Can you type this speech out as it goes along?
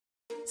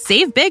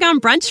Save big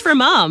on brunch for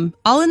mom,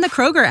 all in the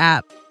Kroger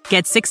app.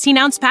 Get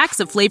 16-ounce packs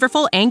of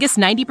flavorful Angus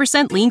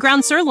 90% lean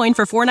ground sirloin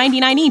for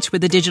 $4.99 each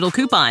with a digital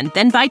coupon.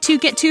 Then buy 2,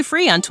 get 2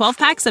 free on 12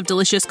 packs of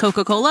delicious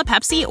Coca-Cola,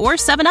 Pepsi, or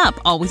 7-Up,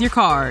 all with your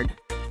card.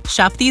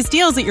 Shop these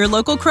deals at your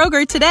local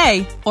Kroger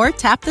today, or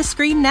tap the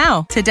screen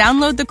now to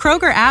download the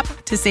Kroger app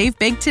to save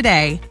big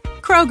today.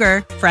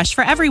 Kroger, fresh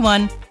for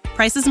everyone.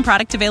 Prices and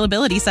product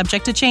availability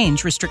subject to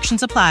change.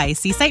 Restrictions apply.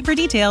 See site for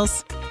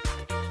details.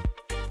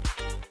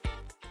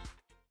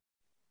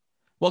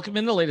 Welcome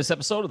in the latest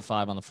episode of the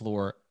Five on the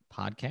Floor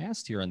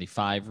podcast here on the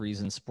 5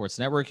 Reasons Sports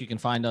Network. You can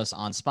find us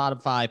on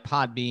Spotify,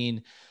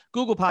 Podbean,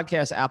 Google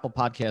Podcasts, Apple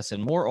Podcasts,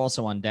 and more.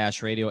 Also on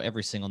Dash Radio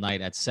every single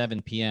night at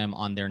 7 p.m.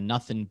 on their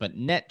Nothing But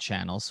Net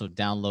channel. So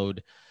download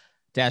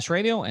Dash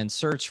Radio and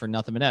search for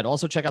Nothing But Net.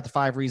 Also check out the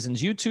 5 Reasons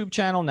YouTube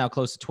channel, now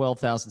close to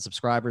 12,000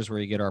 subscribers, where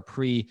you get our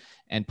pre-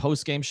 and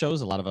post-game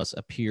shows. A lot of us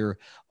appear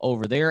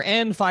over there.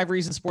 And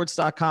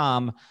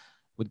 5reasonsports.com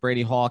with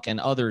Brady Hawk and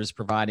others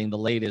providing the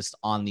latest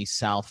on the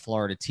South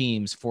Florida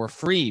teams for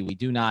free. We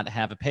do not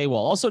have a paywall.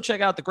 Also,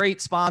 check out the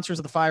great sponsors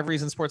of the 5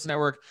 Reasons Sports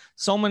Network.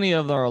 So many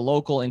of them are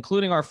local,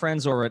 including our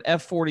friends over at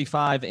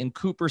F45 in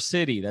Cooper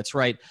City. That's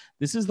right.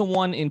 This is the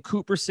one in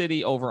Cooper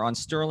City over on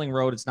Sterling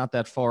Road. It's not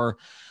that far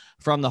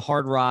from the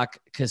Hard Rock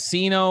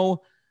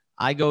Casino.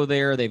 I go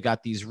there. They've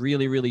got these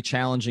really, really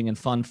challenging and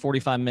fun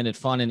 45-minute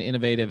fun and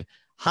innovative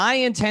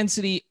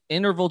high-intensity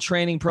interval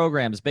training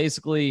programs.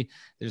 Basically,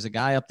 there's a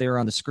guy up there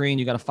on the screen.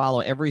 You got to follow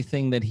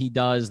everything that he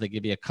does. They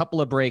give you a couple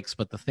of breaks,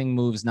 but the thing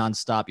moves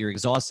nonstop. You're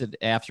exhausted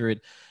after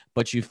it,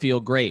 but you feel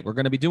great. We're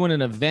going to be doing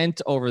an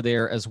event over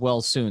there as well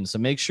soon. So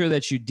make sure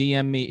that you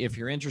DM me if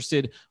you're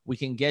interested. We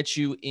can get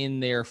you in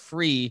there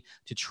free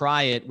to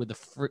try it with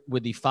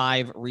the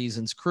 5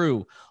 Reasons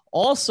crew.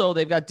 Also,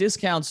 they've got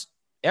discounts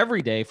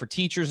every day for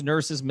teachers,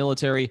 nurses,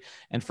 military,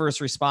 and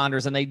first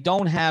responders, and they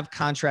don't have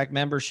contract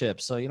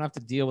memberships, so you don't have to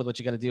deal with what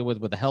you got to deal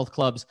with the health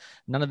clubs.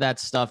 None of that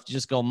stuff. You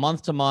just go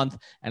month to month,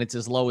 and it's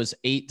as low as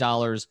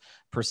 $8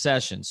 per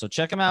session. So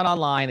check them out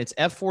online. It's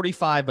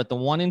F45, but the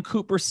one in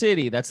Cooper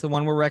City, that's the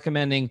one we're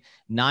recommending,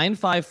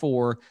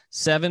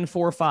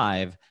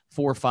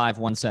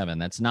 954-745-4517.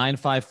 That's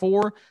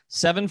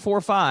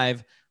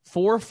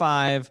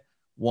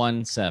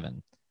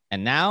 954-745-4517.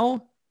 And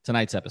now,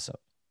 tonight's episode.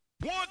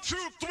 1, 2,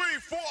 3,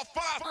 4,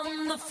 5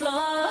 on the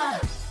floor.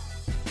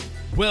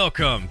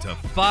 Welcome to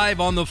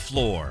 5 on the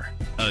Floor,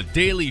 a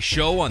daily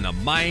show on the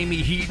Miami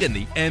Heat and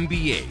the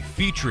NBA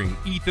featuring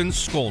Ethan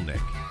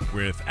Skolnick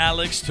with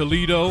Alex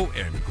Toledo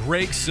and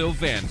Greg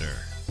Sylvander,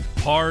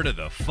 part of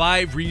the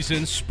 5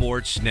 Reasons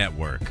Sports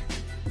Network.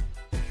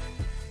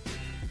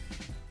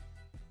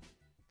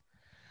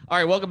 All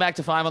right, welcome back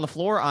to 5 on the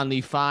Floor on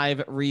the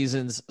 5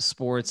 Reasons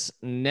Sports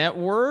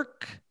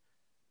Network.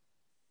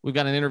 We've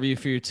got an interview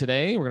for you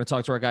today. We're going to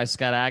talk to our guy,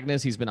 Scott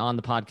Agness. He's been on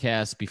the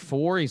podcast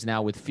before. He's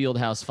now with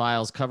Fieldhouse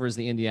Files, covers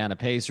the Indiana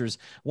Pacers.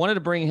 Wanted to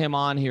bring him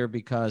on here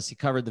because he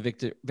covered the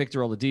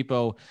Victor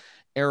Oladipo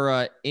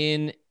era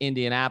in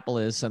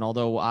Indianapolis. And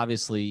although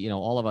obviously,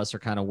 all of us are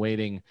kind of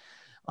waiting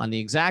on the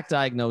exact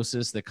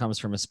diagnosis that comes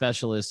from a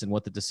specialist and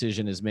what the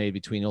decision is made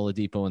between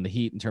Oladipo and the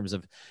Heat in terms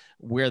of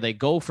where they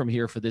go from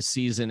here for this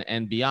season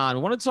and beyond.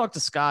 I want to talk to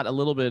Scott a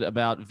little bit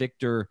about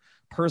Victor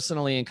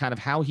personally and kind of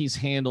how he's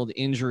handled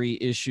injury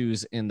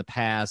issues in the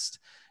past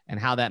and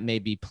how that may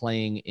be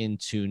playing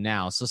into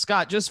now. So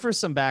Scott, just for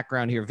some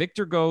background here,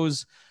 Victor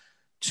goes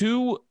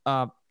to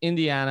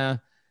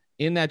Indiana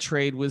in that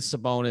trade with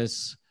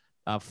Sabonis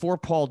for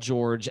Paul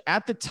George.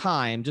 At the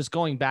time, just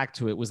going back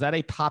to it, was that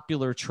a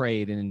popular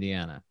trade in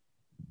Indiana?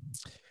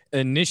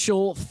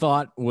 Initial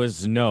thought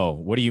was no.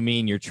 What do you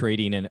mean you're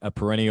trading a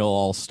perennial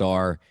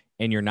all-star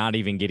and you're not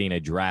even getting a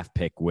draft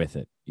pick with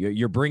it?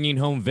 You're bringing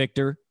home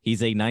Victor.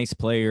 He's a nice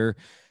player.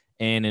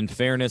 And in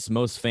fairness,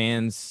 most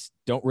fans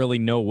don't really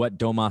know what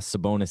Domas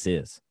Sabonis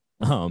is.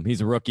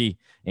 He's a rookie,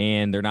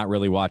 and they're not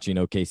really watching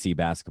OKC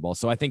basketball.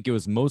 So I think it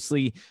was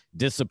mostly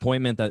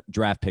disappointment that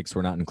draft picks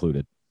were not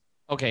included.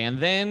 Okay, and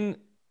then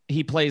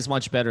he plays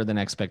much better than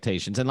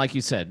expectations. And like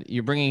you said,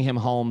 you're bringing him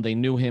home. They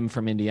knew him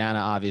from Indiana,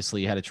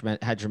 obviously. Had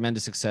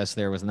tremendous success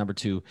there, was the number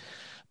 2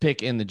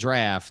 pick in the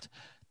draft.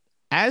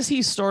 As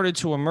he started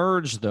to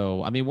emerge,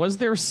 though, I mean, was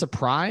there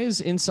surprise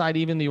inside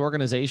even the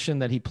organization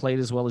that he played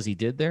as well as he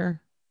did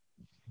there?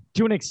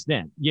 To an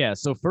extent, yeah.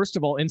 So first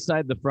of all,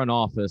 inside the front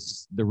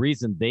office, the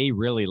reason they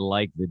really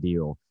liked the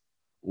deal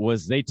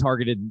was they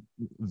targeted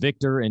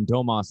Victor and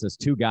Domas as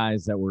 2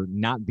 guys that were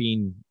not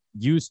being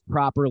used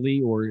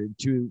properly or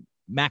to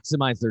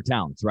maximize their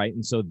talents, right?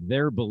 And so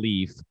their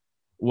belief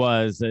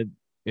was that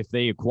if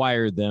they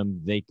acquired them,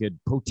 they could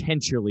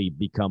potentially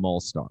become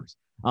all-stars.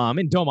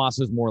 And Domas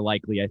was more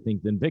likely, I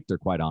think, than Victor,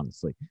 quite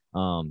honestly.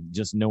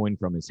 Just knowing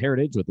from his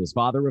heritage with his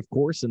father, of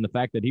course, and the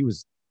fact that he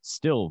was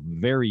still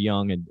very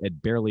young and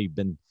had barely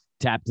been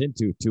tapped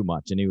into too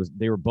much. And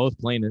they were both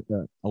playing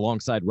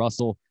alongside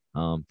Russell.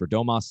 For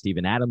Domas,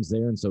 Steven Adams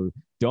there. And so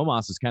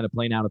Domas is kind of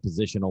playing out of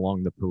position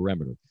along the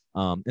perimeter.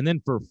 And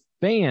then for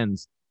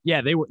fans,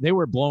 yeah, they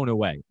were blown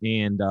away.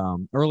 And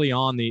early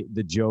on,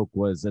 the joke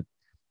was that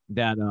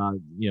that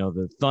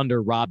the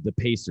Thunder robbed the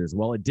Pacers.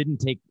 Well, it didn't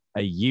take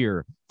a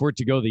year for it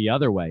to go the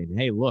other way. And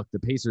hey, look, the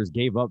Pacers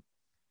gave up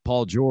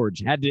Paul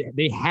George.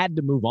 They had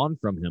to move on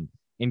from him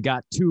and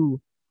got 2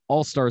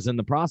 All-Stars in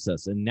the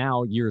process. And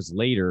now years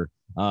later,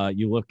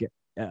 you look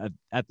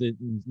at the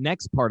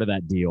next part of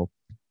that deal,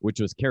 which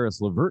was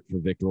Karis LeVert for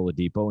Victor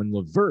Oladipo, and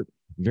LeVert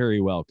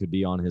very well could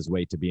be on his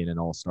way to being an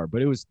All-Star.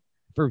 But it was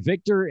for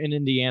Victor in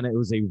Indiana, it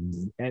was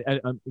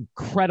an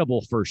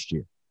incredible first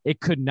year. It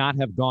could not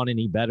have gone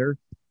any better,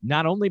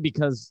 not only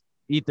because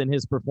Ethan,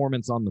 his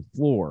performance on the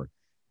floor,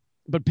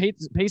 but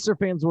Pacer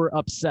fans were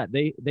upset.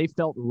 They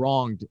felt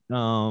wronged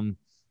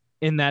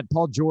in that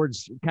Paul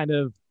George kind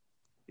of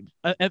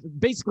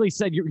basically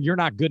said, you're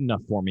not good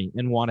enough for me,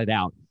 and wanted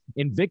out.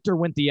 And Victor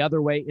went the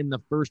other way in the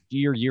first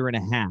year and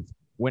a half,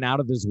 went out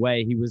of his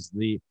way. He was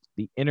the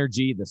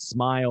energy, the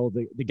smile,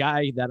 the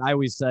guy that I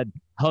always said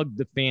hugged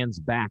the fans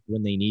back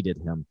when they needed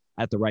him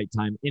at the right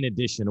time, in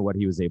addition to what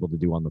he was able to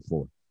do on the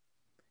floor.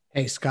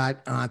 Hey,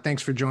 Scott,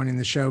 thanks for joining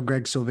the show.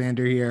 Greg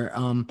Sylvander here.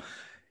 I'm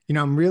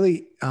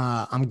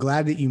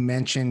glad that you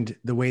mentioned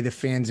the way the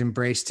fans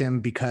embraced him,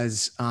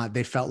 because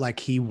they felt like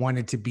he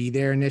wanted to be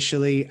there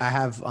initially. I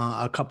have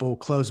a couple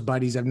close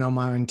buddies I've known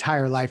my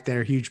entire life that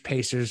are huge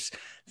Pacers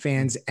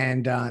fans,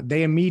 and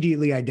they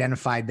immediately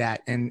identified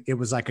that. And it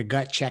was like a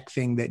gut check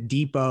thing that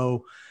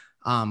Depot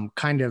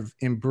kind of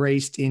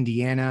embraced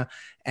Indiana.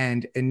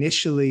 And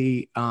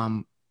initially,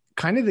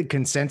 kind of the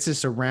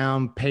consensus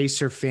around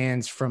Pacer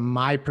fans from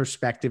my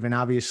perspective, and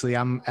obviously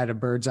I'm at a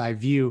bird's eye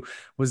view,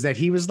 was that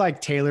he was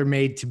like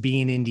tailor-made to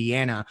be in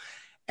Indiana.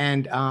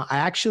 And I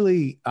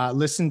actually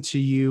listened to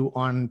you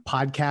on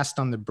podcast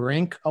on the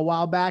Brink a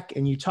while back,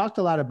 and you talked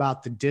a lot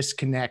about the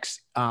disconnects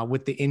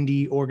with the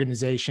Indy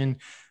organization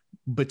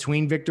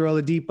between Victor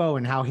Oladipo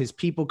and how his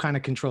people kind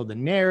of control the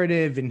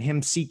narrative, and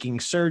him seeking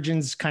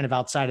surgeons kind of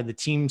outside of the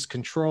team's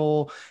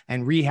control,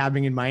 and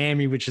rehabbing in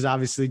Miami, which is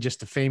obviously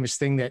just a famous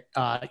thing that,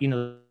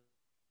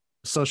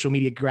 social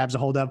media grabs a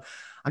hold of.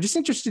 I'm just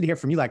interested to hear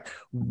from you, like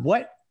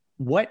what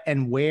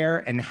and where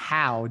and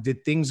how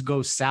did things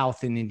go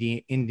south in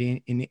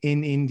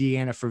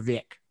Indiana for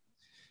Vic?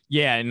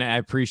 Yeah, and I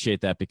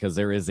appreciate that, because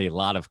there is a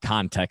lot of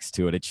context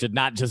to it. It should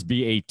not just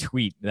be a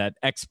tweet that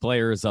X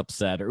player is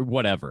upset or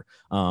whatever.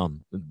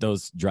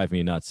 Those drive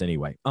me nuts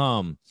anyway.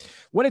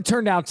 What it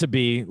turned out to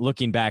be,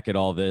 looking back at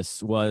all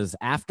this, was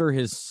after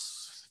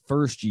his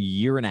first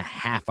year and a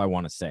half, I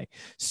want to say,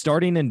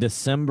 starting in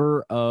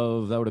December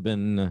of, that would have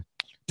been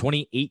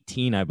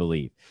 2018, I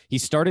believe, he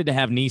started to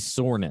have knee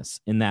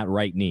soreness in that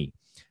right knee.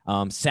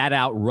 Sat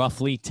out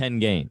roughly 10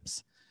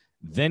 games,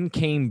 then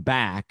came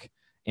back.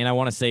 And I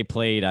want to say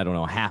played, I don't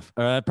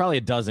know, probably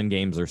a dozen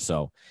games or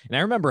so. And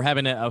I remember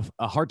having a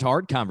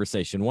heart-to-heart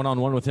conversation,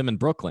 one-on-one with him in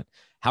Brooklyn.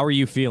 How are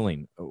you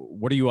feeling?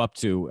 What are you up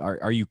to?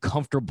 Are you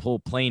comfortable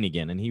playing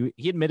again? And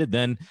he admitted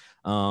then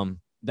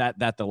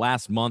that the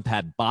last month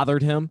had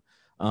bothered him.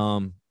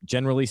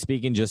 Generally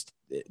speaking, just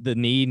the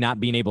knee, not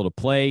being able to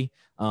play.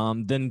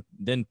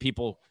 Then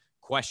people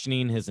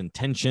questioning his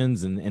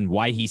intentions and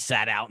why he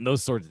sat out and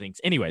those sorts of things.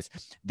 Anyways,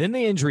 then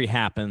the injury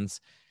happens.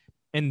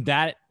 And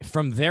that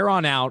from there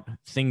on out,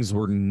 things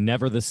were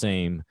never the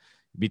same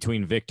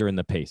between Victor and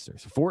the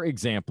Pacers. For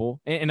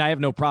example, and I have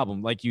no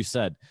problem, like you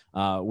said,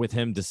 with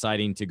him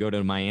deciding to go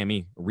to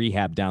Miami,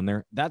 rehab down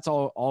there. That's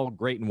all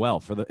great and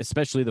well,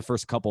 especially the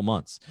first couple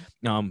months.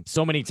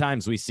 So many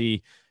times we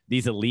see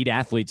these elite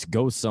athletes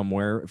go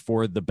somewhere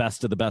for the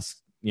best of the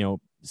best,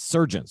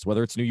 surgeons,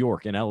 whether it's New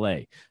York and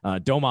LA.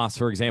 Domas,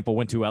 for example,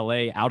 went to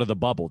LA out of the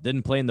bubble,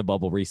 didn't play in the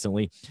bubble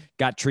recently,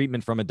 got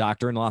treatment from a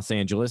doctor in Los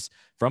Angeles,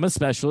 from a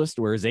specialist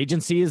where his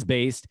agency is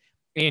based,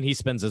 and he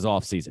spends his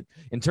offseason.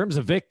 In terms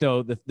of Vic,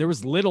 though, there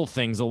was little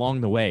things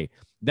along the way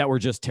that were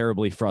just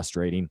terribly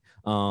frustrating.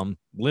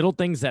 Little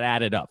things that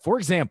added up. For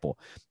example,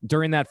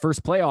 during that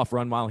first playoff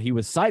run while he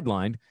was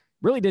sidelined,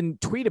 really didn't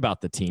tweet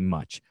about the team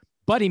much.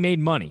 But he made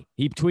money.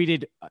 He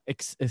tweeted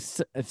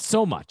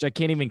so much. I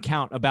can't even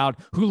count about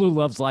Hulu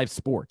loves live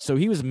sports. So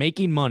he was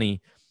making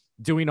money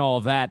doing all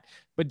of that,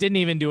 but didn't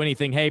even do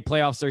anything. Hey,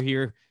 playoffs are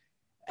here.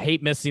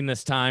 Hate missing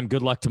this time.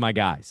 Good luck to my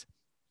guys.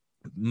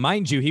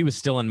 Mind you, he was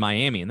still in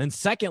Miami. And then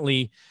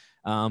secondly,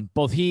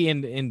 both he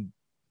and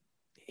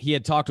he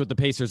had talked with the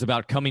Pacers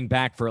about coming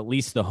back for at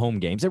least the home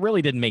games. It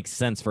really didn't make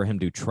sense for him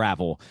to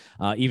travel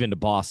even to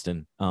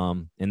Boston,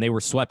 and they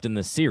were swept in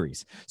this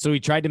series. So he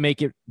tried to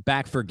make it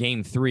back for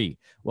Game 3.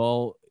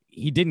 Well,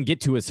 he didn't get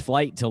to his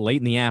flight till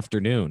late in the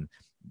afternoon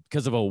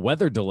because of a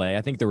weather delay.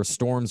 I think there were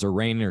storms or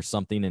rain or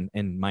something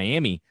in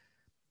Miami,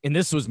 and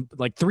this was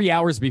like 3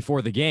 hours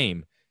before the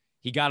game.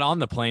 He got on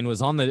the plane,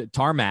 was on the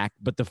tarmac,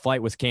 but the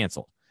flight was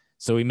canceled.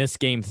 So he missed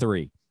Game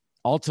 3.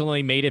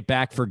 Ultimately made it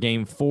back for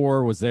Game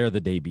 4, was there the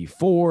day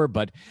before,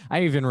 but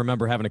I even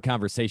remember having a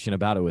conversation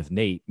about it with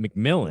Nate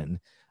McMillan,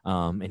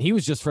 and he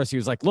was just frustrated. He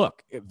was like,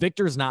 look,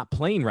 Victor's not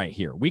playing right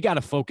here. We got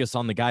to focus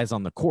on the guys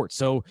on the court.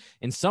 So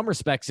in some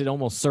respects, it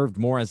almost served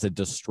more as a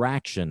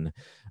distraction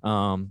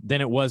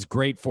than it was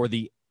great for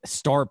the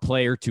star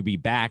player to be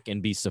back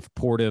and be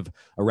supportive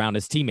around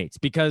his teammates,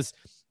 because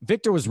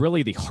Victor was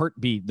really the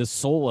heartbeat, the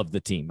soul of the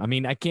team. I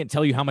mean, I can't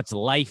tell you how much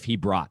life he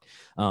brought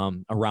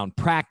around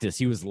practice.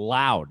 He was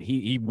loud.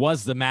 He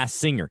was the masked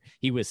singer.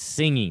 He was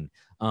singing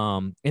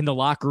in the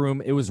locker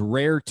room. It was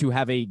rare to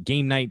have a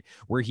game night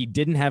where he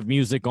didn't have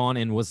music on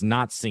and was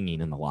not singing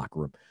in the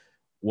locker room.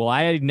 Well,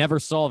 I never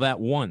saw that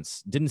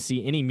once. Didn't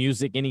see any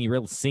music, any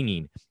real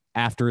singing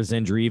after his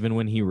injury, even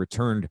when he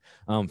returned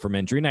from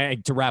injury.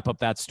 And to wrap up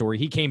that story,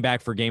 he came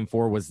back for game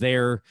 4, was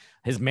there.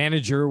 His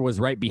manager was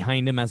right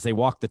behind him as they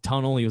walked the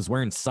tunnel. He was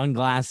wearing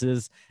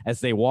sunglasses as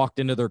they walked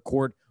into their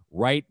court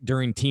right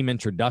during team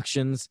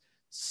introductions.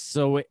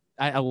 So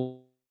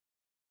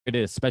it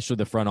is, especially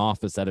the front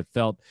office, that it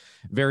felt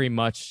very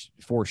much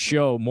for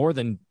show more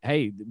than,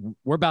 hey,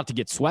 we're about to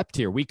get swept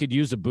here. We could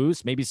use a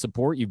boost, maybe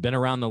support. You've been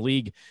around the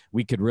league.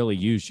 We could really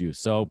use you.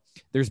 So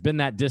there's been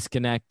that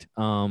disconnect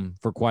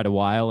for quite a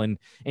while. And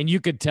you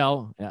could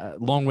tell,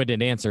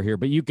 long-winded answer here,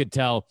 but you could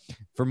tell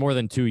for more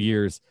than 2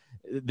 years,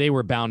 they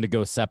were bound to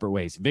go separate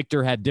ways.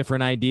 Victor had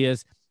different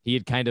ideas. He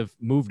had kind of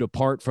moved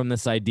apart from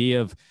this idea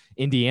of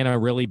Indiana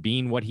really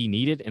being what he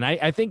needed. And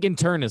I think in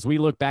turn, as we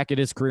look back at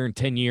his career in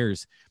 10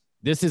 years,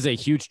 this is a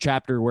huge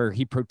chapter where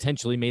he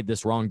potentially made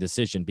this wrong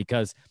decision,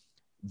 because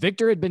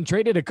Victor had been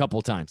traded a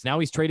couple times. Now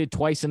he's traded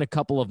twice in a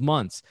couple of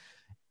months,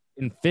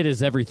 and fit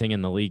is everything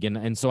in the league.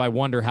 And so I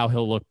wonder how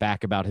he'll look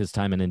back about his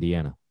time in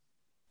Indiana.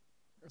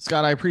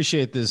 Scott, I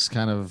appreciate this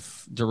kind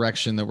of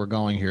direction that we're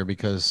going here,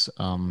 because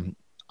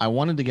I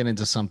wanted to get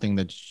into something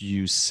that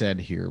you said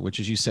here, which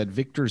is you said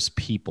Victor's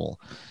people.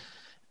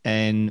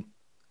 And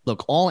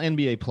look, all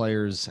NBA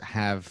players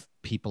have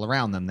people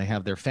around them. They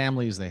have their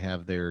families, they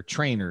have their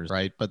trainers,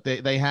 right? But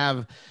they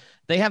have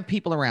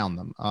people around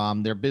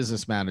them, their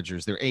business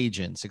managers, their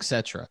agents,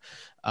 etc.,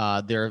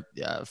 their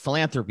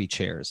philanthropy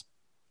chairs.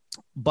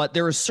 But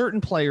there are certain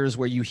players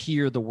where you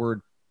hear the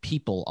word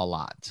people a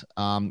lot.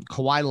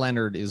 Kawhi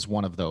Leonard is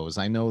one of those.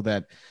 I know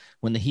that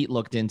when the Heat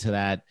looked into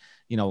that,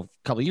 a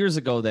couple of years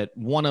ago, that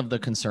one of the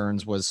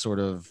concerns was sort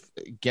of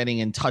getting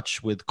in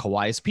touch with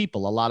Kawhi's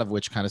people, a lot of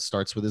which kind of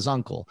starts with his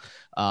uncle.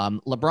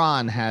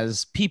 LeBron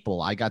has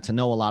people. I got to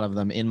know a lot of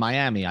them in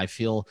Miami. I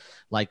feel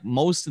like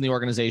most in the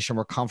organization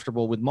were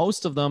comfortable with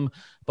most of them,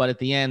 but at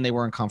the end, they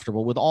weren't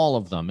comfortable with all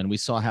of them. And we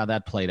saw how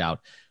that played out.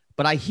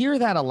 But I hear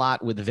that a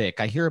lot with Vic.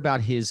 I hear about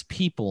his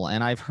people,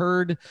 and I've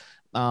heard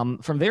from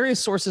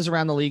various sources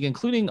around the league,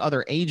 including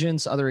other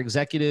agents, other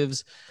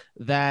executives,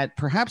 that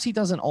perhaps he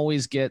doesn't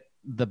always get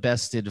the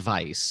best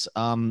advice.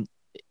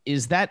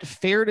 Is that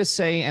fair to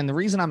say? And the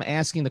reason I'm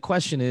asking the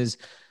question is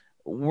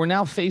we're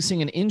now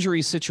facing an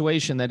injury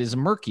situation that is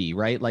murky,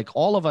 right? Like,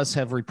 all of us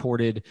have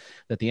reported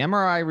that the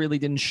MRI really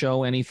didn't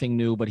show anything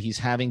new, but he's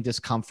having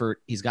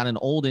discomfort. He's got an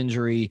old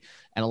injury.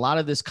 And a lot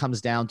of this comes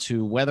down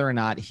to whether or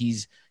not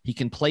he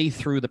can play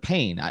through the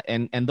pain.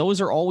 And those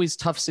are always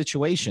tough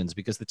situations,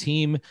 because the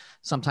team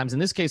sometimes, in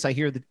this case, I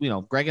hear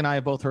that, Greg and I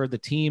have both heard the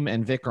team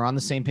and Vic are on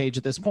the same page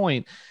at this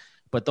point.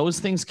 But those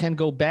things can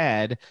go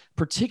bad,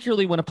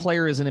 particularly when a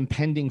player is an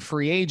impending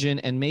free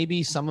agent, and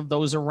maybe some of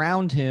those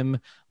around him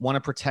want to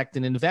protect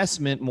an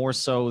investment more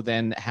so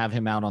than have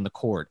him out on the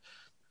court.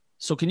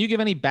 So can you give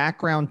any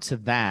background to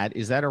that?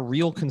 Is that a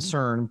real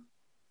concern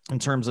in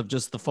terms of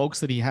just the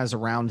folks that he has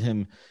around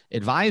him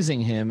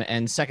advising him?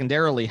 And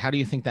secondarily, how do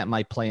you think that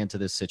might play into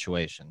this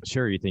situation?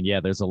 Sure, Ethan.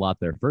 Yeah, there's a lot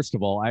there. First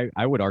of all,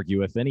 I would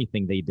argue, if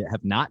anything, they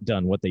have not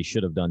done what they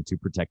should have done to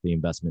protect the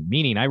investment.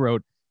 Meaning, I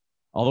wrote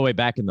all the way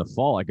back in the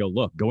fall, I go,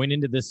 look, going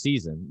into this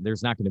season,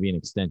 there's not going to be an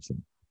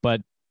extension.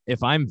 But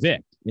if I'm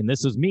Vic, and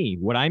this is me,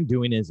 what I'm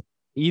doing is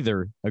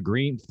either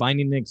agreeing,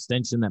 finding an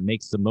extension that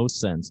makes the most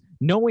sense,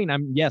 knowing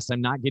I'm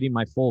not getting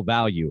my full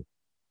value.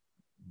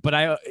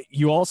 But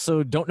you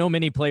also don't know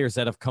many players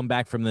that have come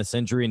back from this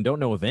injury, and don't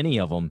know of any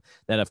of them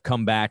that have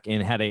come back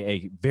and had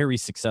a very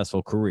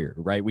successful career,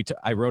 right?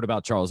 I wrote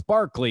about Charles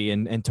Barkley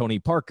and Tony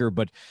Parker,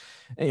 but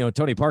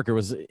Tony Parker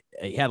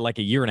he had like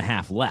a year and a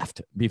half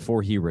left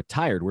before he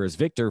retired, whereas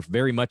Victor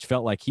very much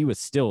felt like he was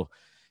still,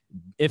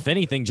 if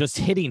anything, just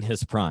hitting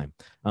his prime,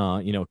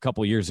 a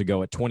couple years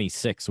ago at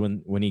 26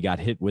 when he got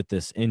hit with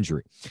this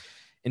injury.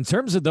 In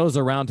terms of those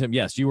around him,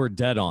 yes, you were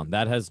dead on.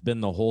 That has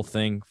been the whole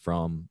thing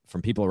from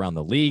people around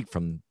the league,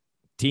 from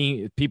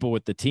people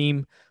with the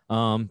team,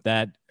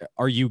 that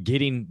are you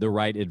getting the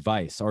right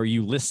advice? Are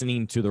you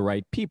listening to the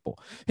right people?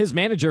 His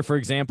manager, for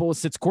example,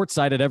 sits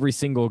courtside at every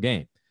single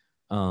game.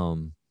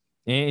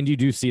 And you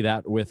do see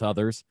that with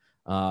others.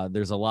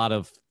 There's a lot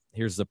of,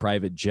 here's the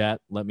private jet.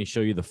 Let me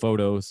show you the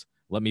photos.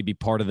 Let me be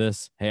part of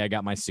this. Hey, I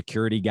got my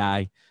security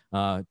guy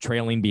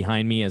trailing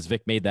behind me as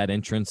Vic made that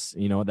entrance,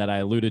 that I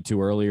alluded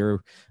to earlier,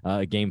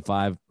 game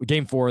 4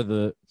 of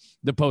the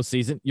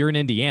postseason. You're in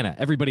Indiana.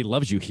 Everybody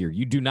loves you here.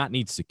 You do not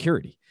need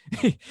security.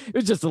 It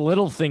was just a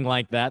little thing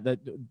like that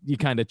you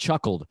kind of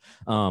chuckled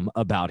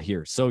about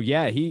here. So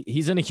yeah,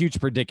 he's in a huge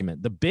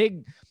predicament. The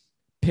big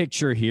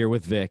picture here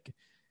with Vic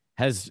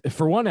has,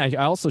 for one, I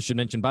also should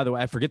mention, by the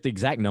way, I forget the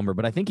exact number,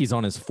 but I think he's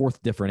on his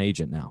 4th different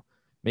agent now,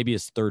 maybe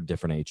his 3rd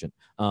different agent.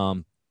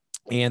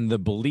 And the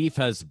belief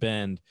has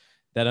been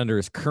that under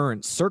his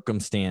current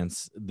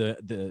circumstance,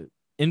 the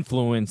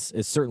influence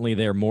is certainly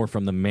there more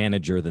from the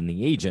manager than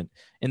the agent,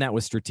 and that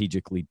was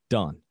strategically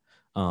done.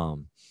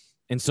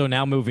 And so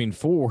now moving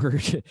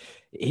forward,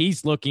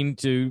 he's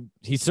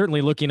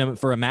certainly looking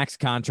for a max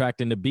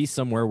contract and to be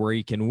somewhere where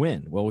he can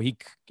win. Well, he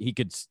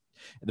could.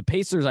 The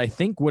Pacers, I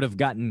think, would have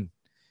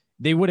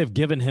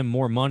given him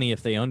more money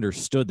if they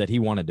understood that he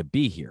wanted to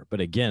be here.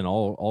 But again,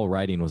 all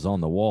writing was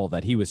on the wall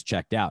that he was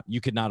checked out. You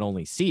could not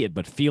only see it,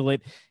 but feel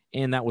it.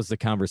 And that was the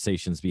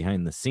conversations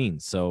behind the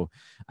scenes. So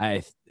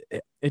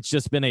it's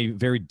just been a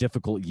very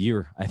difficult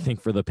year, I think,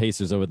 for the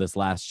Pacers over this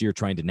last year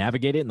trying to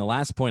navigate it. And the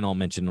last point I'll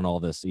mention in all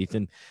this,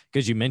 Ethan,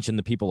 because you mentioned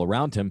the people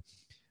around him,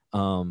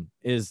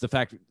 is the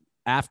fact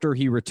after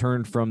he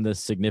returned from this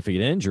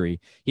significant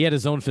injury, he had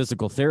his own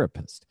physical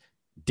therapist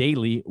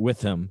daily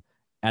with him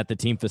at the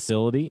team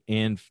facility.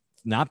 And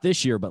not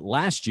this year, but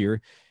last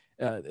year,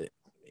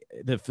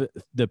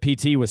 the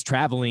PT was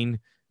traveling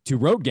to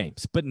road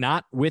games, but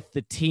not with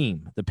the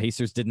team. The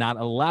Pacers did not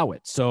allow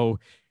it. So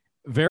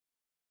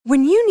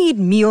when you need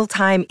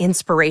mealtime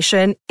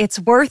inspiration, it's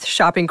worth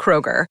shopping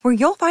Kroger, where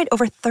you'll find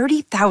over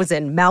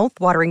 30,000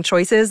 mouth-watering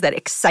choices that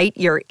excite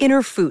your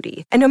inner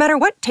foodie. And no matter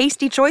what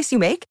tasty choice you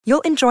make,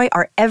 you'll enjoy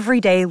our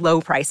everyday low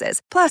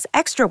prices, plus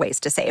extra ways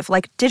to save,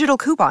 like digital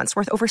coupons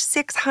worth over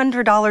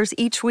 $600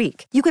 each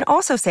week. You can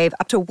also save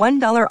up to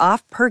 $1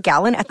 off per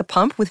gallon at the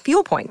pump with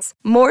fuel points.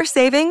 More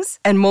savings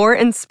and more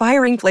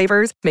inspiring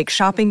flavors make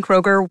shopping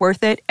Kroger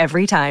worth it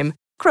every time.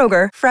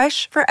 Kroger,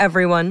 fresh for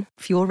everyone.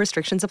 Fuel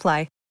restrictions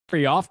apply.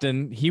 Very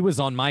often he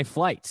was on my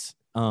flights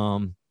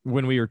when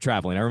we were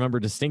traveling. I remember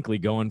distinctly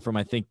going from,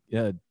 I think,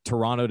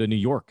 Toronto to New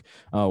York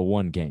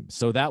one game.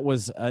 So that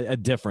was a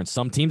difference.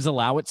 Some teams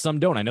allow it, some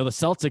don't. I know the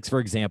Celtics, for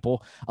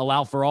example,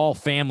 allow for all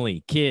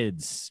family,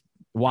 kids,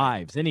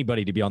 wives,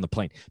 anybody to be on the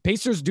plane.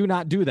 Pacers do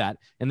not do that,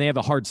 and they have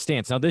a hard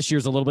stance. Now, this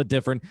year's a little bit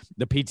different.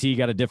 The PT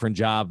got a different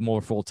job,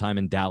 more full-time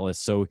in Dallas,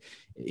 so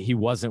he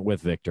wasn't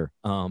with Victor.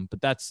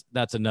 But that's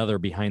another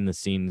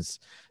behind-the-scenes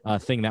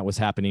thing that was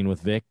happening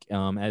with Vic,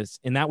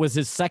 and that was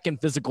his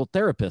second physical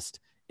therapist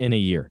in a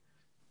year.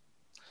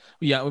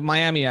 Yeah,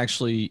 Miami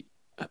actually,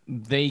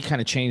 they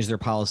kind of changed their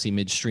policy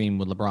midstream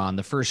with LeBron.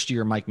 The first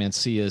year, Mike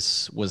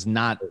Mancias was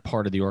not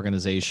part of the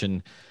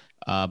organization.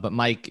 But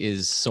Mike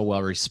is so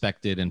well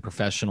respected and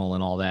professional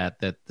and all that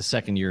the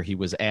second year he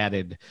was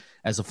added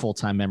as a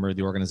full-time member of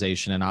the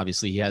organization. And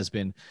obviously he has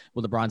been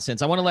with LeBron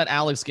since. I want to let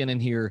Alex get in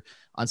here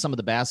on some of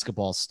the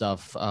basketball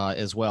stuff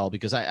as well,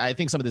 because I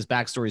think some of this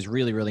backstory is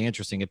really, really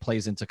interesting. It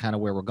plays into kind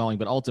of where we're going,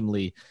 but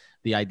ultimately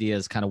the idea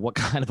is kind of what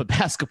kind of a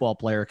basketball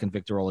player can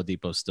Victor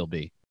Oladipo still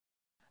be?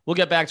 We'll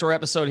get back to our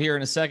episode here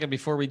in a second.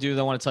 Before we do,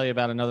 I want to tell you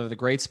about another of the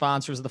great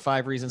sponsors of the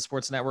 5 Reasons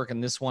Sports Network.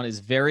 And this one is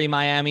very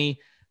Miami.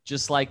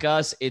 Just like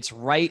us, it's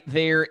right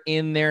there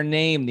in their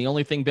name. The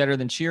only thing better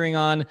than cheering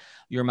on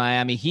your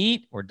Miami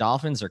Heat or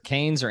Dolphins or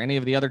Canes or any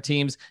of the other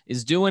teams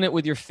is doing it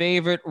with your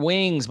favorite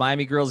wings.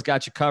 Miami Grill's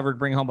got you covered.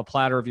 Bring home a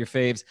platter of your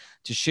faves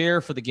to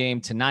share for the game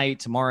tonight,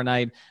 tomorrow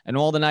night, and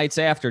all the nights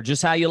after.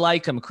 Just how you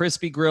like them.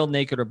 Crispy grilled,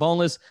 naked or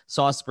boneless.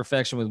 Sauce to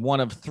perfection with one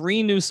of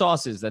 3 new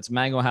sauces. That's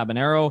mango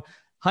habanero,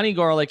 honey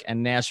garlic,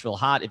 and Nashville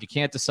hot. If you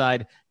can't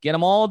decide, get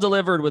them all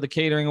delivered with a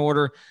catering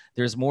order.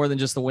 There's more than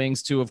just the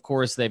wings, too. Of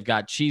course, they've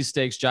got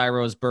cheesesteaks,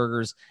 gyros,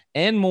 burgers,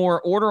 and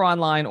more. Order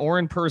online or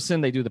in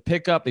person. They do the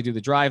pickup, they do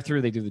the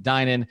drive-thru, they do the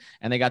dine-in,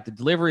 and they got the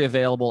delivery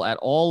available at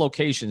all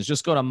locations.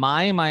 Just go to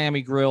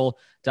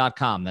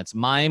mymiamigrill.com. That's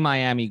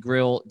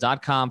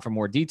mymiamigrill.com for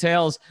more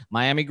details.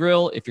 Miami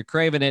Grill, if you're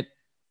craving it,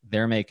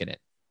 they're making it.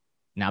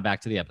 Now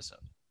back to the episode.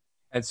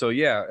 And so,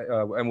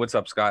 and what's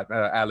up, Scott?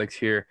 Alex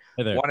here.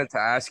 Hey there. Wanted to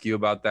ask you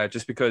about that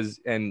just because,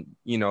 and,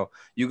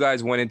 you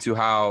guys went into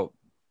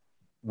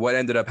what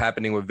ended up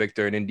happening with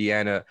Victor in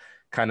Indiana,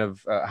 kind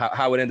of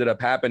how it ended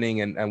up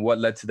happening and what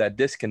led to that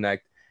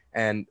disconnect.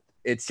 And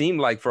it seemed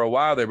like for a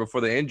while there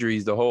before the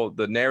injuries,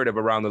 the narrative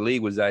around the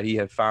league was that he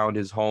had found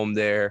his home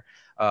there.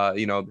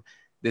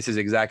 This is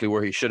exactly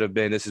where he should have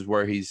been. This is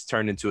where he's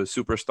turned into a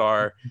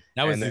superstar.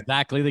 That was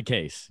exactly the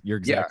case. You're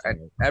exactly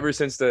right. Ever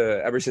since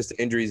the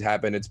injuries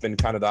happened, it's been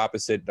kind of the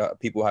opposite.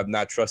 People have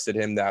not trusted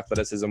him. The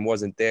athleticism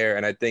wasn't there.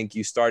 And I think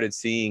you started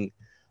seeing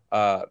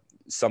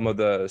some of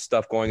the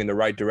stuff going in the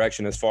right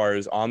direction as far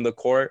as on the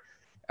court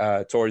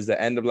towards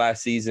the end of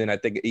last season. I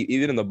think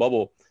even in the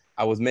bubble,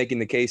 I was making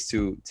the case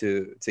to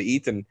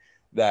Ethan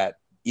that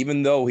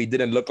even though he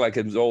didn't look like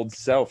his old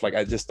self, like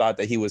I just thought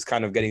that he was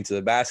kind of getting to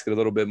the basket a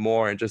little bit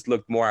more and just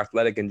looked more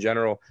athletic in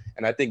general.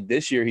 And I think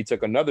this year he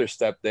took another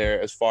step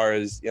there as far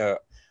as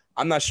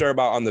I'm not sure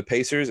about on the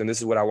Pacers, and this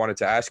is what I wanted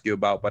to ask you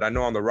about, but I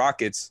know on the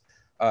Rockets,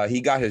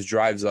 he got his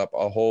drives up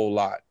a whole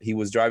lot. He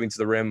was driving to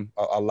the rim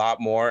a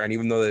lot more, and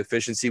even though the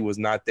efficiency was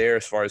not there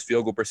as far as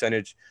field goal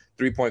percentage,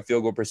 3-point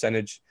field goal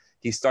percentage,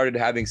 he started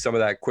having some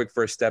of that quick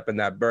first step and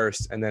that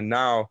burst. And then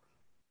now,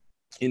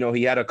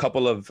 he had a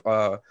couple of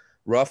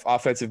rough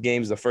offensive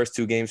games, the first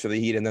 2 games for the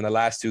Heat, and then the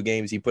last 2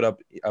 games he put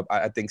up,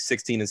 I think,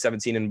 16 and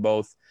 17 in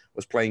both,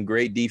 was playing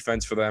great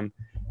defense for them.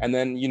 And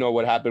then,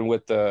 what happened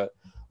with the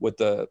with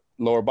the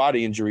lower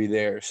body injury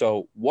there.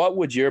 So what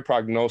would your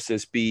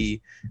prognosis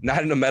be,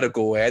 not in a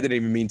medical way, I didn't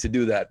even mean to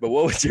do that, but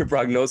what would your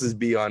prognosis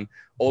be on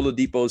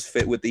Oladipo's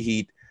fit with the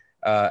Heat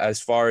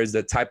as far as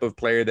the type of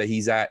player that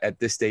he's at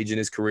this stage in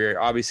his career?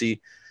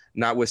 Obviously,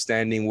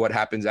 notwithstanding what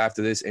happens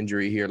after this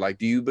injury here, like,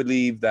 do you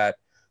believe that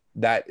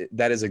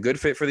is a good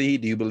fit for the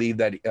Heat? Do you believe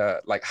that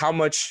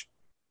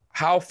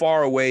how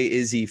far away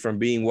is he from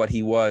being what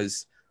he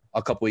was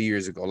a couple of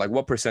years ago? Like,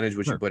 what percentage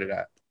would you put it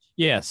at?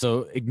 Yeah,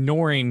 so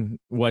ignoring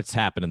what's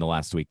happened in the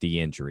last week,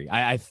 the injury,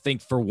 I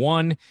think for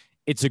one,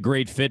 it's a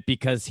great fit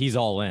because he's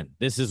all in.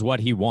 This is what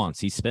he wants.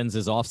 He spends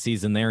his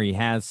offseason there. He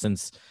has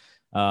since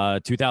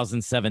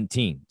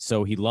 2017.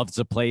 So he loves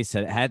the place,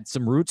 had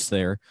some roots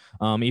there,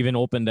 even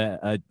opened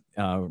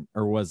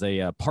was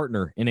a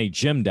partner in a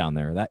gym down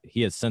there. That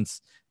he has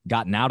since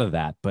gotten out of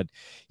that. But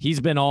he's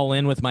been all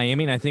in with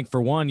Miami, and I think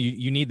for one,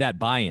 you need that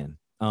buy-in.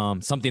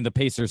 Something the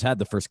Pacers had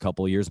the first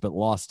couple of years, but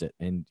lost it.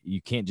 And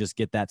you can't just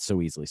get that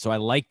so easily. So I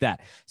like that.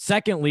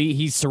 Secondly,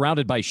 he's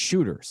surrounded by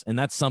shooters, and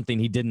that's something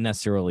he didn't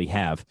necessarily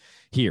have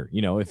here.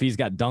 You know, if he's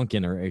got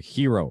Duncan or a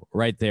hero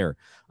right there.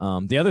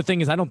 The other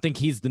thing is I don't think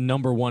he's the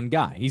number one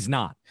guy. He's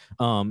not.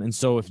 And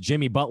so if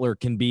Jimmy Butler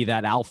can be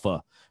that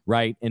alpha,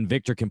 right, and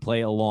Victor can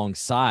play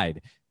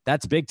alongside,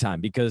 that's big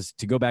time. Because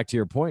to go back to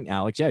your point,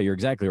 Alex, yeah, you're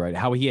exactly right.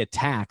 How he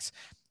attacks,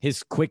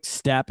 his quick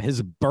step,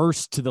 his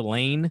burst to the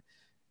lane,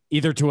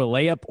 either to a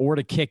layup or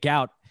to kick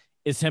out,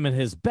 is him at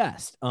his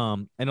best.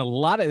 And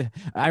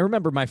I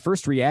remember my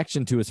first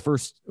reaction to his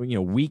first,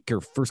 week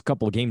or first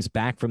couple of games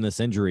back from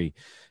this injury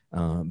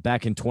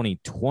back in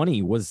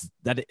 2020 was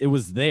that it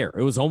was there.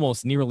 It was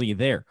almost nearly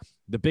there.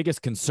 The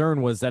biggest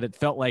concern was that it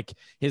felt like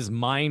his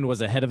mind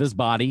was ahead of his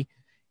body.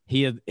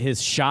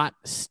 His shot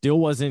still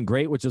wasn't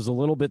great, which is a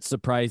little bit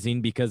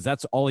surprising because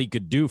that's all he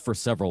could do for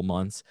several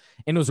months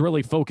and was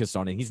really focused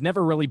on it. He's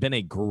never really been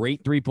a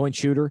great three-point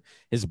shooter.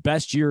 His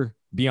best year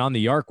beyond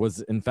the arc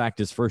was, in fact,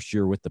 his first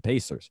year with the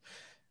Pacers.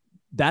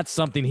 That's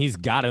something he's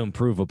got to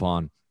improve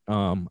upon,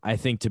 I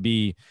think, to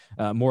be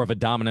more of a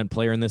dominant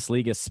player in this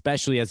league,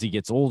 especially as he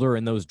gets older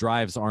and those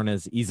drives aren't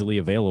as easily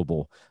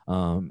available,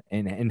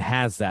 and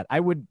has that.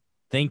 I would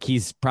think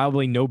he's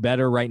probably no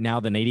better right now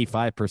than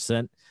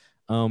 85%.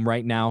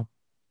 Right now.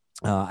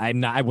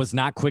 I was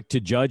not quick to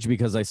judge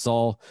because I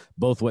saw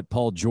both what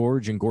Paul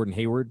George and Gordon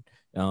Hayward,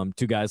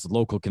 two guys with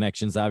local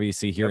connections,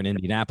 obviously here in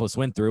Indianapolis,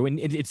 went through. And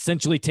it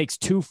essentially takes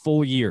 2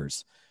 full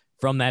years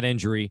from that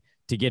injury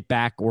to get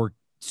back or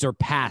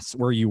surpass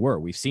where you were.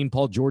 We've seen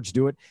Paul George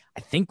do it. I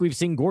think we've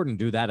seen Gordon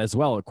do that as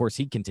well. Of course,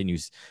 he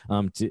continues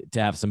to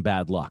have some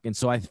bad luck. And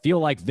so I feel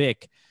like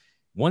Vic,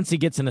 once he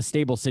gets in a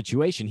stable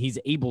situation, he's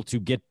able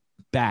to get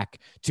back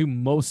to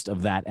most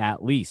of that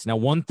at least. Now,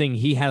 one thing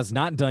he has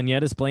not done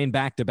yet is playing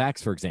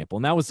back-to-backs, for example.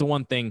 And that was the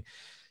one thing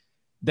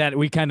that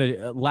we kind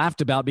of laughed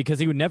about because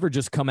he would never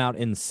just come out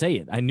and say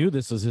it. I knew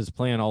this was his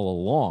plan all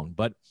along,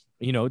 but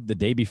the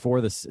day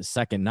before the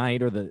second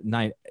night or the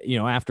night,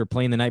 after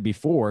playing the night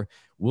before,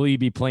 will you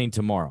be playing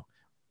tomorrow?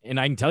 And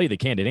I can tell you the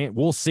candidate,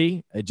 we'll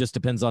see. It just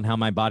depends on how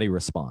my body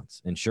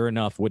responds. And sure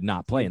enough, would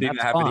not play. And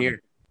that's fine.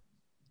 Here.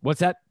 What's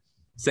that?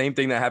 Same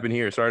thing that happened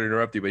here. Sorry to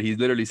interrupt you, but he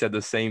literally said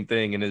the same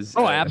thing in his.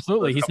 Oh,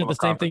 absolutely. He said the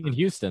same thing in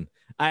Houston.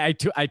 I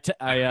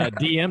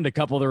DM'd a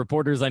couple of the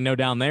reporters I know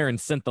down there and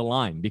sent the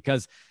line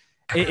because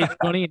it's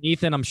funny. And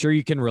Ethan, I'm sure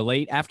you can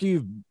relate. After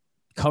you've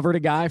covered a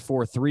guy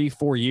for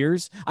 3-4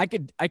 years, I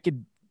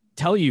could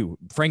tell you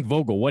Frank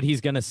Vogel, what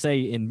he's going to say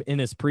in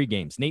his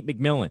pre-games, Nate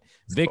McMillan,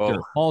 Victor,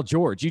 Paul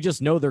George. You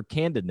just know their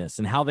candidness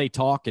and how they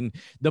talk and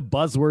the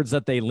buzzwords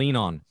that they lean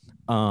on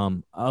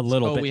a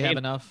little bit. We have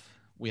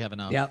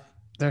enough. Yep.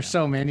 There's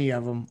so many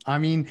of them. I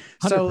mean,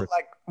 100%. So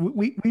like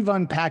we've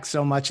unpacked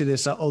so much of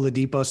this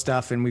Oladipo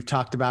stuff, and we've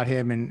talked about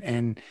him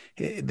and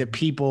the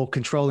people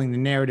controlling the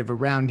narrative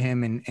around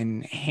him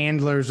and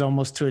handlers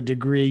almost to a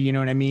degree. You know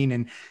what I mean?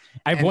 And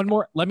I have one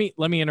more. Let me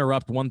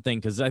interrupt one thing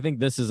because I think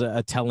this is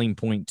a telling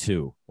point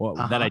too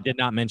that I did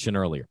not mention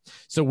earlier.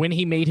 So when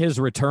he made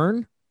his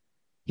return,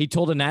 he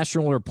told a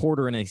national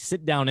reporter in a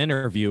sit-down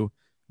interview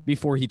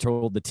before he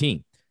told the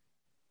team.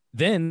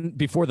 Then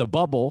before the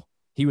bubble,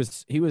 he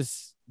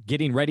was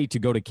getting ready to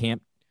go to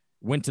camp,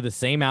 went to the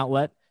same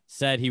outlet,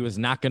 said he was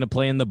not going to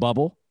play in the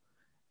bubble,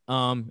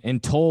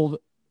 and told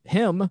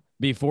him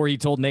before he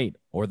told Nate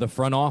or the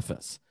front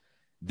office.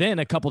 Then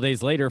a couple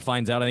days later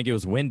finds out, I think it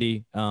was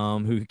Wendy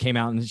who came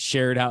out and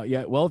shared out,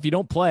 if you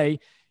don't play,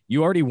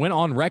 you already went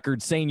on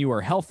record saying you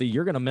are healthy,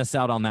 you're going to miss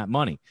out on that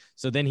money.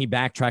 So then he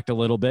backtracked a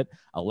little bit,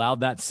 allowed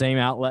that same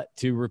outlet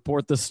to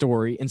report the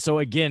story. And so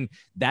again,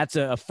 that's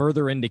a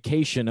further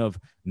indication of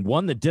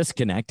one, the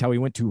disconnect, how he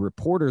went to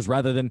reporters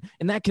rather than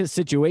in that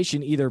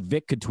situation, either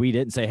Vic could tweet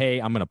it and say, hey,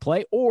 I'm going to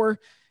play, or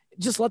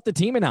just let the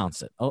team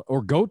announce it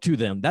or go to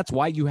them. That's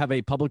why you have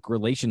a public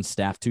relations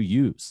staff to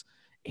use.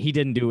 He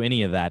didn't do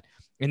any of that.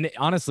 And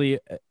honestly,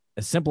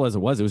 as simple as it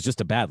was just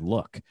a bad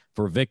look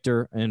for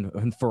Victor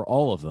and for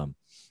all of them.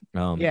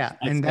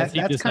 And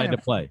that's kind of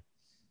to play.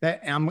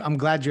 That I'm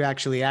glad you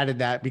actually added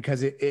that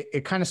because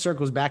it kind of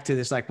circles back to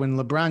this, like when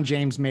LeBron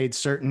James made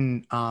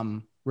certain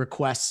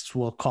requests,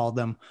 we'll call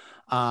them,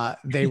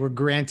 they were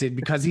granted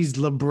because he's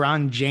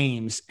LeBron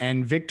James.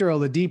 And Victor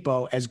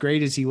Oladipo, as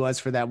great as he was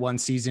for that one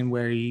season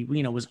where he,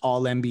 was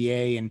all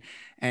NBA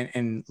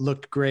and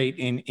looked great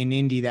in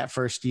Indy that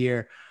first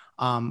year,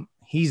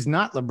 he's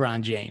not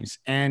LeBron James.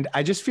 And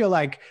I just feel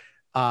like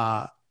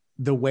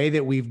the way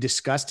that we've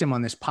discussed him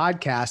on this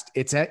podcast,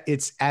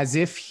 it's as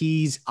if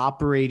he's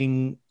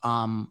operating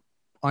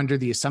under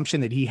the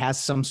assumption that he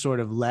has some sort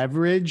of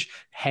leverage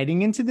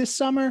heading into this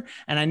summer.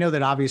 And I know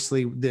that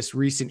obviously this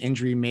recent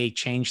injury may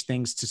change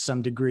things to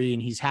some degree,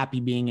 and he's happy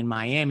being in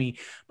Miami,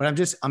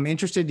 but I'm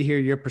interested to hear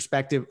your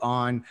perspective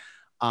on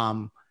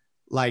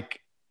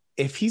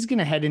if he's going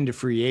to head into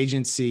free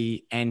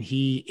agency and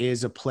he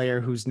is a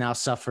player who's now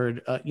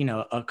suffered,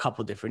 a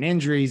couple different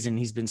injuries, and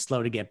he's been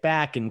slow to get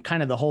back, and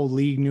kind of the whole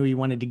league knew he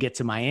wanted to get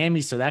to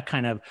Miami. So that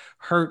kind of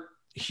hurt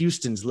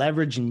Houston's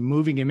leverage and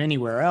moving him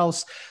anywhere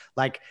else.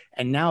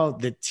 And now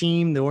the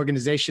team, the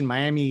organization,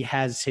 Miami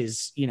has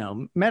his,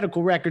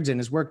 medical records and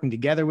is working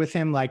together with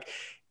him.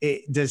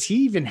 Does he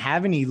even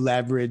have any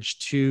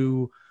leverage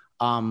to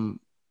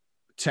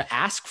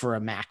ask for a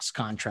max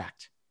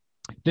contract?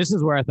 This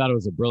is where I thought it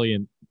was a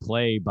brilliant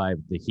play by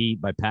the Heat,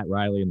 by Pat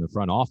Riley in the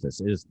front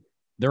office, is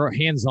they're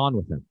hands-on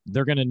with him.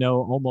 They're going to know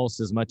almost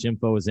as much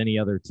info as any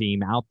other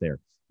team out there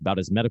about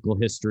his medical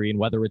history and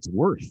whether it's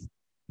worth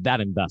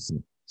that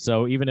investment.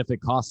 So even if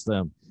it costs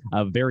them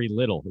very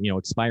little,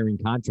 expiring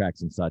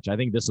contracts and such, I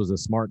think this was a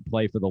smart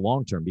play for the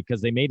long term,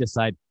 because they may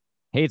decide,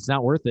 hey, it's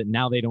not worth it.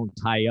 Now they don't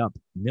tie up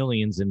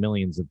millions and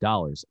millions of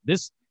dollars.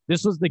 This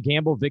was the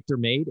gamble Victor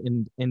made,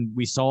 and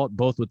we saw it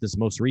both with this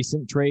most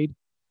recent trade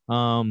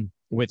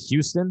with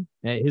Houston,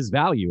 his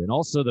value, and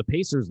also the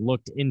Pacers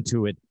looked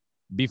into it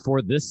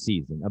before this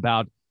season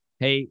about,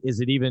 hey, is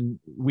it even,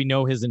 we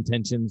know his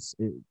intentions,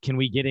 can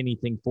we get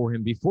anything for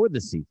him before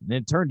the season? And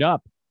it turned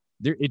up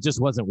it just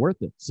wasn't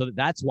worth it. So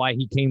that's why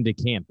he came to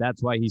camp.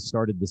 That's why he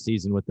started the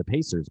season with the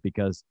Pacers,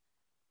 because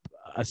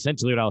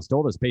essentially what I was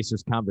told is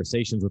Pacers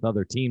conversations with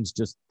other teams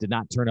just did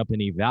not turn up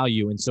any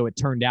value. And so it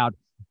turned out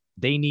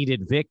they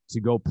needed Vic to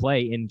go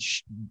play and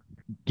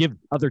give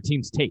other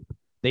teams tape.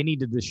 They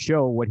needed to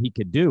show what he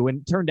could do. And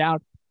it turned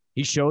out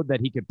he showed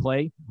that he could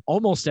play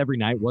almost every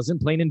night,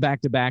 wasn't playing in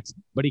back-to-backs,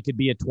 but he could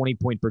be a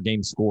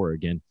 20-point-per-game scorer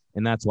again.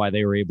 And that's why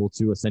they were able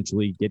to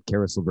essentially get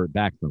Caris LeVert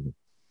back from him.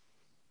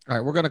 All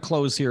right, we're going to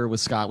close here with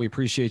Scott. We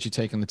appreciate you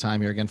taking the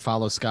time here. Again,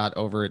 follow Scott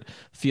over at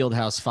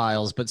Fieldhouse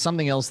Files. But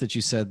something else that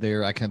you said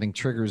there, I kind of think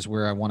triggers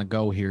where I want to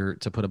go here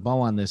to put a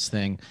bow on this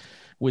thing,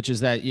 which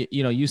is that,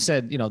 you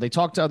said, they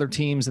talked to other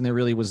teams and there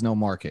really was no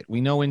market.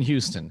 We know in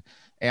Houston,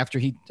 after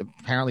he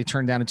apparently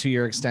turned down a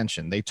 2-year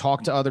extension, they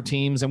talked to other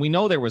teams and we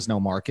know there was no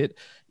market,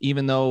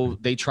 even though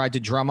they tried to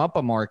drum up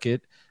a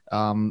market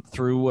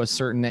through a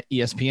certain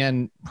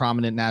ESPN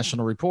prominent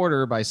national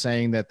reporter by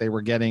saying that they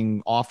were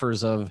getting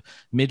offers of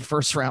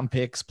mid-first round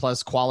picks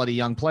plus quality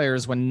young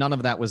players, when none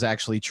of that was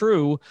actually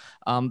true.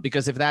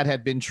 Because if that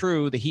had been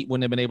true, the Heat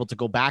wouldn't have been able to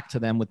go back to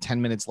them with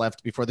 10 minutes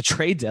left before the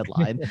trade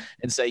deadline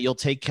and say, you'll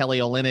take Kelly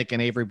Olynyk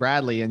and Avery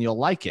Bradley and you'll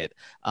like it,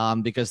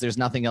 because there's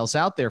nothing else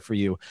out there for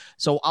you.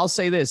 So I'll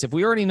say this, if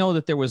we already know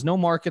that there was no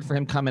market for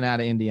him coming out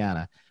of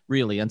Indiana,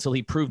 really, until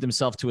he proved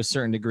himself to a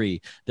certain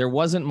degree, there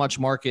wasn't much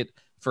market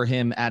for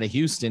him out of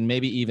Houston,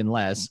 maybe even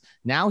less.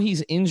 Now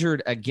he's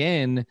injured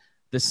again,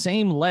 the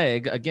same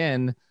leg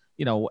again.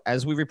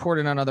 As we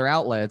reported on other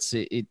outlets,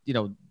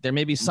 there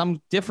may be some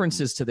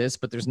differences to this,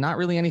 but there's not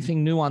really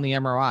anything new on the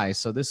MRI.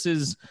 So this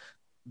is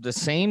the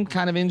same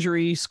kind of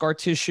injury, scar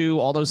tissue,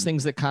 all those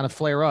things that kind of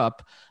flare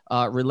up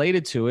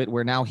related to it,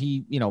 where now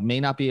he,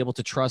 may not be able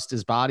to trust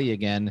his body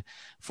again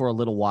for a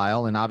little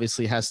while, and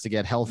obviously has to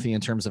get healthy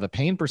in terms of a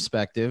pain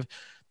perspective.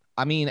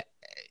 I mean,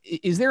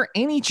 is there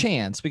any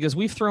chance, because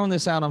we've thrown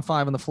this out on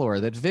Five on the Floor,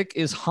 that Vic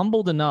is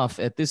humbled enough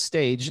at this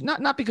stage,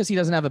 not because he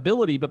doesn't have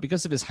ability, but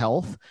because of his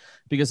health,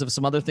 because of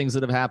some other things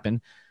that have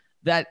happened,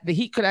 that the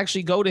Heat could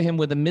actually go to him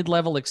with a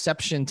mid-level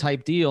exception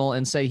type deal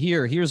and say,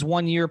 here's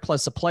 1 year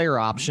plus a player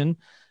option.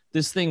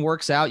 This thing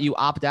works out, you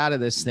opt out of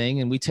this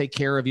thing, and we take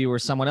care of you, or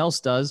someone else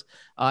does.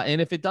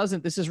 And if it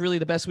doesn't, this is really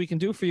the best we can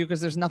do for you,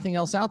 because there's nothing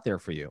else out there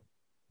for you.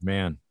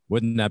 Man,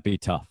 wouldn't that be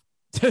tough?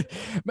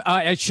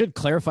 I should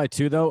clarify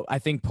too, though. I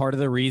think part of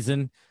the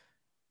reason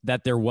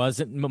that there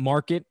wasn't a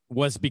market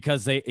was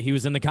because he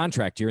was in the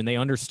contract year, and they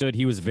understood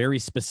he was very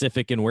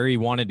specific in where he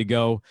wanted to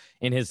go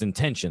and his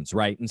intentions,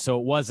 right? And so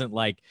it wasn't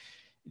like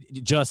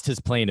just his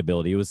playing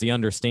ability. It was the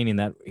understanding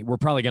that we're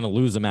probably going to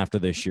lose him after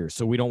this year,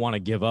 so we don't want to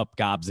give up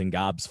gobs and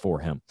gobs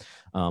for him.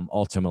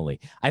 Ultimately,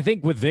 I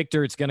think with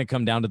Victor, it's going to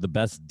come down to the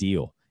best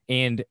deal.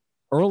 And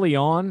early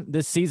on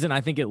this season,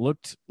 I think it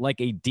looked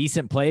like a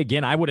decent play.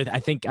 Again, I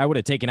think I would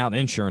have taken out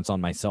insurance on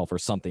myself or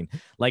something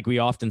like we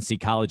often see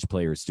college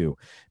players do,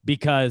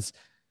 because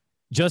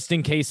just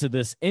in case of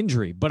this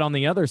injury. But on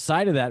the other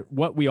side of that,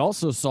 what we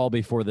also saw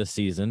before this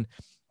season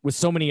with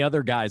so many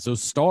other guys,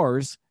 those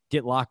stars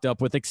get locked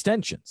up with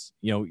extensions,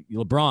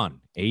 LeBron,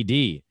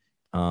 AD,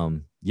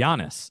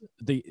 Giannis,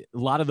 a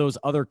lot of those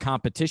other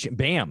competition,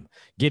 Bam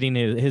getting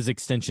his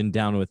extension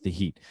down with the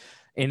Heat.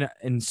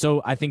 And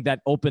so I think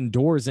that opened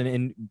doors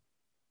and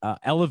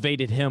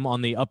elevated him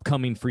on the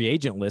upcoming free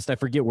agent list. I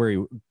forget where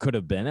he could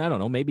have been. I don't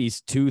know. Maybe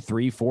he's 2,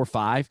 3, 4,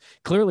 5.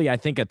 Clearly, I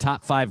think a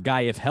top 5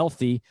 guy, if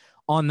healthy,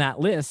 on that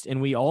list.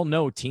 And we all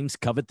know teams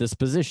covet this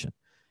position.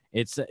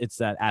 It's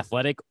that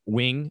athletic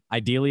wing.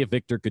 Ideally, if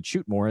Victor could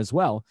shoot more as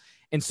well.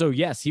 And so,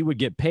 yes, he would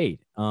get paid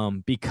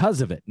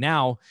because of it.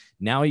 Now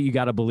you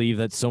got to believe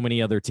that so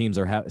many other teams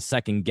are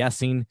second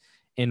guessing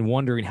and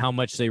wondering how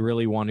much they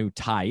really want to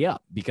tie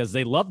up because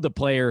they love the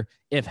player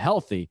if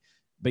healthy.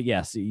 But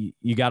yes,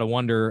 you got to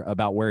wonder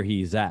about where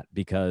he's at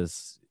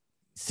because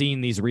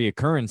seeing these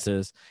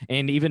reoccurrences,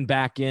 and even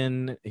back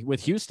in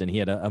with Houston, he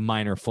had a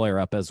minor flare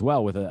up as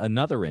well with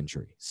another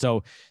injury.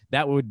 So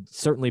that would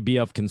certainly be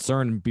of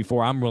concern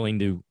before I'm willing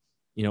to,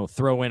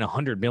 throw in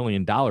 $100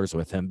 million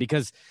with him,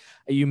 because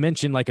you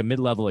mentioned like a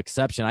mid-level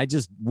exception. I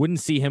just wouldn't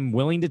see him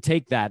willing to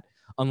take that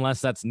unless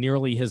that's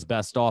nearly his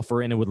best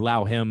offer. And it would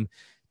allow him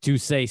to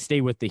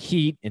stay with the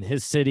Heat in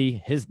his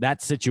city,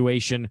 that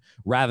situation,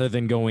 rather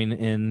than going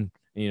in,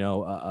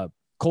 a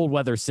cold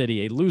weather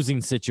city, a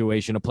losing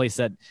situation, a place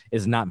that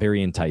is not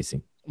very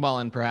enticing. Well,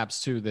 and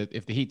perhaps too, that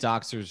if the Heat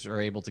doctors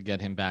are able to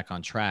get him back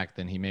on track,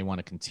 then he may want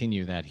to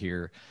continue that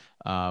here,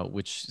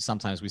 which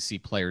sometimes we see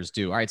players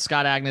do. All right,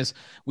 Scott Agness,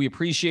 we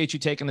appreciate you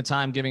taking the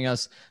time, giving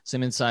us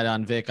some insight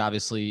on Vic.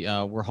 Obviously,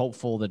 we're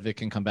hopeful that Vic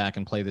can come back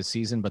and play this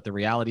season, but the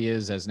reality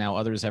is, as now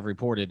others have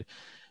reported,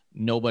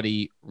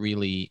 nobody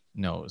really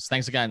knows.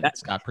 Thanks again,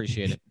 Scott.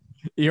 Appreciate it.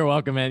 You're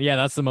welcome, man. Yeah,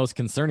 that's the most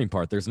concerning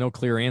part. There's no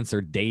clear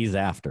answer days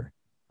after.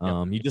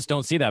 You just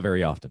don't see that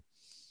very often.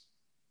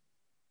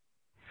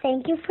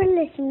 Thank you for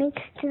listening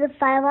to the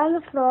Five on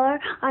the Floor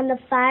on the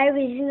Five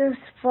Regional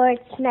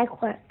Sports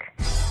Network.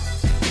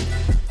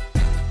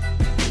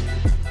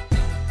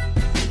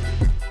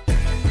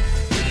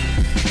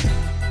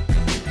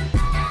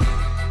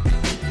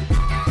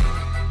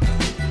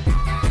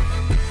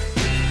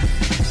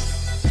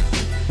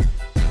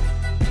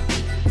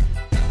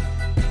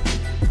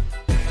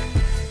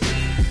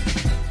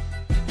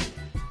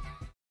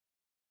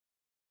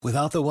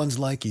 Without the ones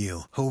like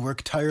you, who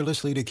work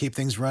tirelessly to keep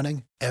things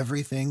running,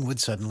 everything would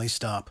suddenly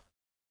stop.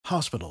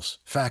 Hospitals,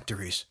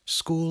 factories,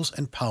 schools,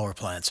 and power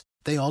plants,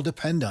 they all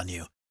depend on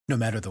you. No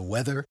matter the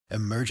weather,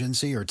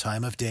 emergency, or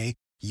time of day,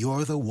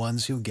 you're the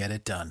ones who get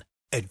it done.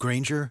 At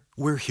Grainger,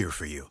 we're here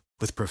for you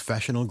with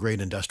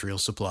professional-grade industrial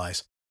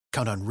supplies.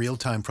 Count on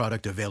real-time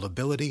product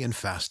availability and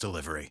fast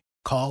delivery.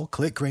 Call,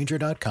 click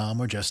Grainger.com,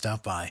 or just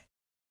stop by.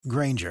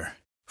 Grainger,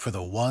 for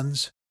the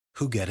ones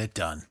who get it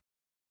done.